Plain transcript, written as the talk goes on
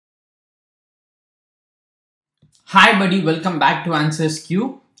Hi buddy, welcome back to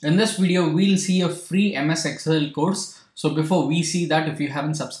answersQ. In this video, we'll see a free MS Excel course. So before we see that, if you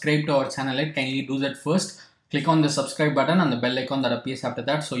haven't subscribed to our channel yet, kindly do that first. Click on the subscribe button and the bell icon that appears after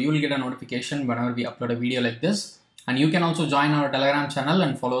that. So you will get a notification whenever we upload a video like this. And you can also join our Telegram channel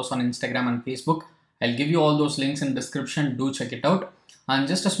and follow us on Instagram and Facebook. I'll give you all those links in description. Do check it out. And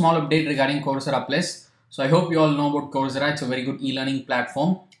just a small update regarding Coursera Plus. So I hope you all know about Coursera. It's a very good e-learning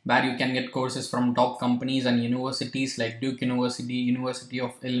platform where you can get courses from top companies and universities like Duke University, University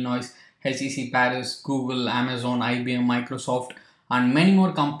of Illinois, HEC Paris, Google, Amazon, IBM, Microsoft, and many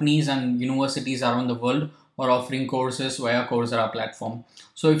more companies and universities around the world are offering courses via Coursera platform.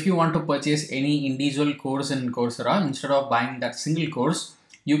 So if you want to purchase any individual course in Coursera, instead of buying that single course,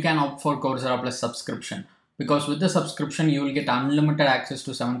 you can opt for Coursera Plus subscription. Because with the subscription, you will get unlimited access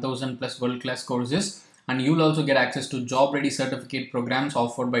to 7,000 plus world-class courses. And you'll also get access to job-ready certificate programs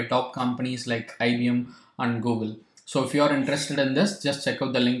offered by top companies like IBM and Google. So if you are interested in this, just check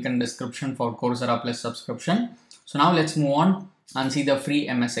out the link in description for Coursera Plus subscription. So now let's move on and see the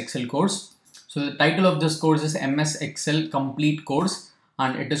free MS Excel course. So the title of this course is MS Excel Complete Course,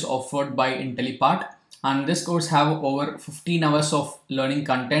 and it is offered by Intellipaat. And this course have over 15 hours of learning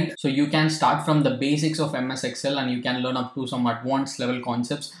content. So you can start from the basics of MS Excel and you can learn up to some advanced level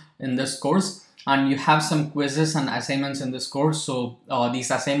concepts in this course. And you have some quizzes and assignments in this course. So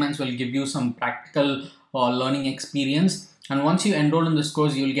these assignments will give you some practical learning experience. And once you enroll in this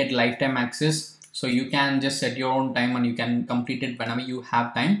course, you will get lifetime access. So you can just set your own time and you can complete it whenever you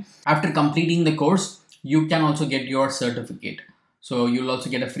have time. After completing the course, you can also get your certificate. So you'll also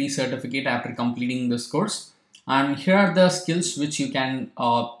get a free certificate after completing this course. And here are the skills which you can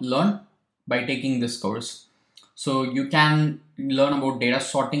learn by taking this course. So you can learn about data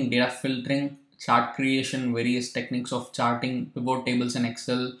sorting, data filtering, chart creation, various techniques of charting, pivot tables in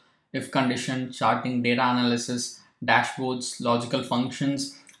Excel, if condition, charting, data analysis, dashboards, logical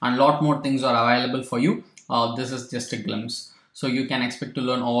functions, and a lot more things are available for you. This is just a glimpse. So you can expect to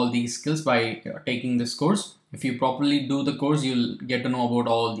learn all these skills by taking this course. If you properly do the course, you'll get to know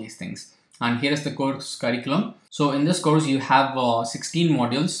about all these things. And here is the course curriculum. So in this course, you have 16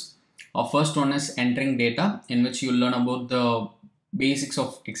 modules. First one is entering data, in which you'll learn about the basics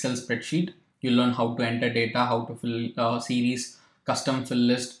of Excel spreadsheet. You'll learn how to enter data, how to fill series, custom fill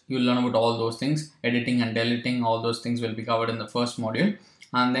list. You'll learn about all those things. Editing and deleting, all those things will be covered in the first module.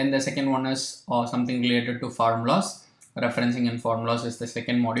 And then the second one is something related to formulas. Referencing and formulas is the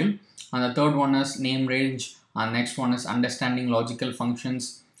second module. And the third one is name range. And next one is understanding logical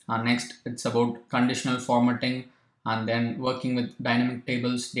functions. And next it's about conditional formatting. And then working with dynamic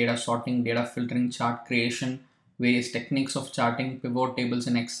tables, data sorting, data filtering, chart creation, various techniques of charting, pivot tables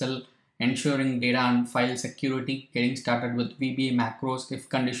in Excel, ensuring data and file security, getting started with VBA macros, if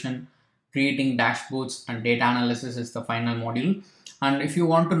condition, creating dashboards, and data analysis is the final module. And if you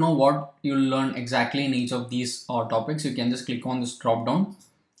want to know what you'll learn exactly in each of these topics, you can just click on this drop down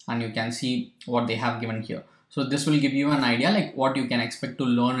and you can see what they have given here. So this will give you an idea like what you can expect to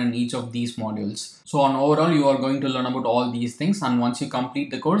learn in each of these modules. So on overall, you are going to learn about all these things, and once you complete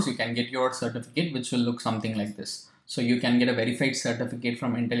the course, you can get your certificate, which will look something like this. So you can get a verified certificate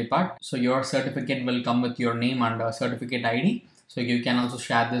from Intellipaat. So your certificate will come with your name and a certificate ID. So you can also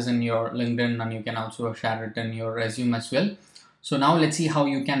share this in your LinkedIn and you can also share it in your resume as well. So now let's see how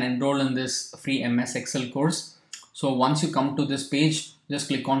you can enroll in this free MS Excel course. So once you come to this page, just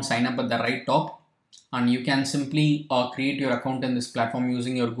click on sign up at the right top. And you can simply create your account in this platform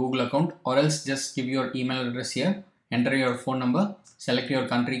using your Google account, or else just give your email address here, enter your phone number, select your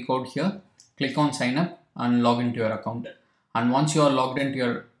country code here, click on sign up and log into your account. And once you are logged into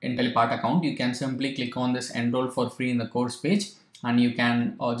your Intellipaat account, you can simply click on this enroll for free in the course page and you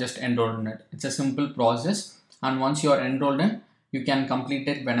can just enroll in it. It's a simple process, and once you are enrolled in, you can complete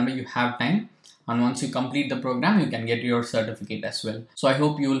it whenever you have time. And once you complete the program, you can get your certificate as well. So I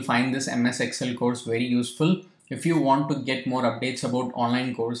hope you will find this MS Excel course very useful. If you want to get more updates about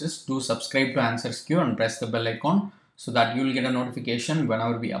online courses, do subscribe to answersQ and press the bell icon so that you will get a notification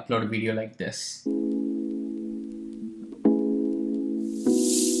whenever we upload a video like this.